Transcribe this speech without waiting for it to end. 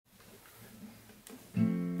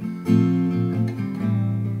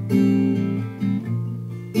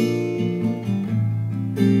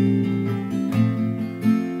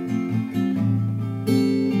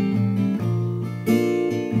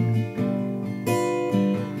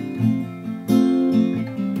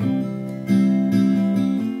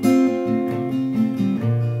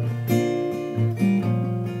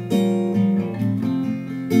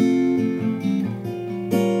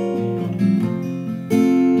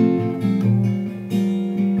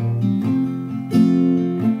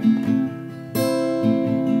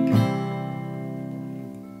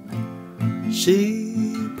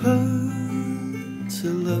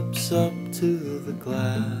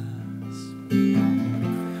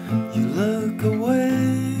You look away,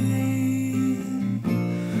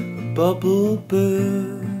 a bubble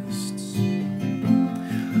bursts.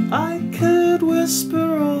 I could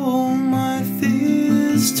whisper all my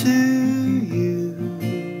fears to you.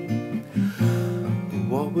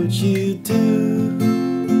 What would you do?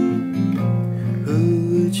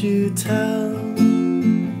 Who would you tell?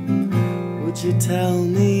 Would you tell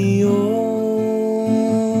me yours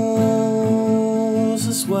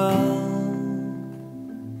as well?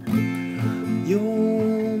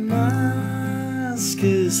 Your mask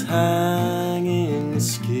is hanging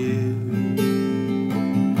askew,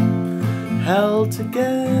 held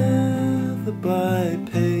together by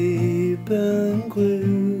paper and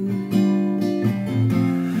glue.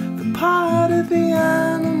 The part of the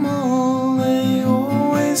animal they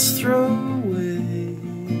always throw away.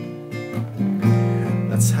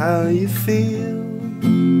 That's how you feel,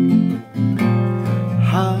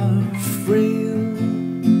 half real.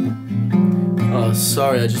 Oh,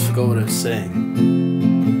 sorry, I just forgot what I was saying.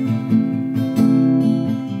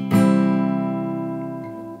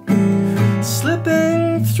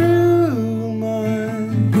 Slipping through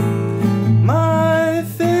my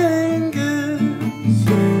fingers,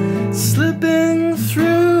 slipping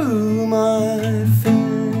through my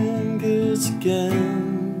fingers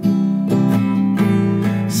again,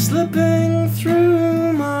 slipping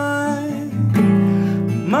through my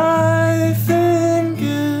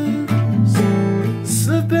fingers,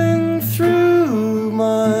 slipping through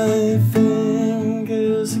my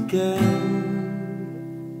fingers again.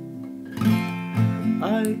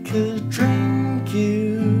 I could drink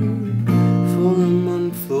you for a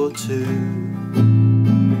month or two.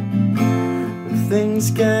 When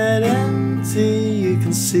things get empty, you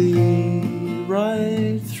can see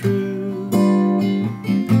right through.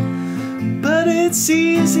 But it's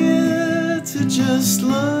easier to just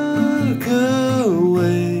look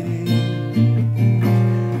away.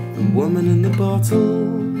 The woman in the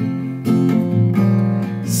bottle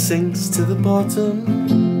sinks to the bottom,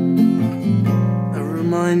 a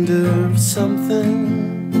reminder of something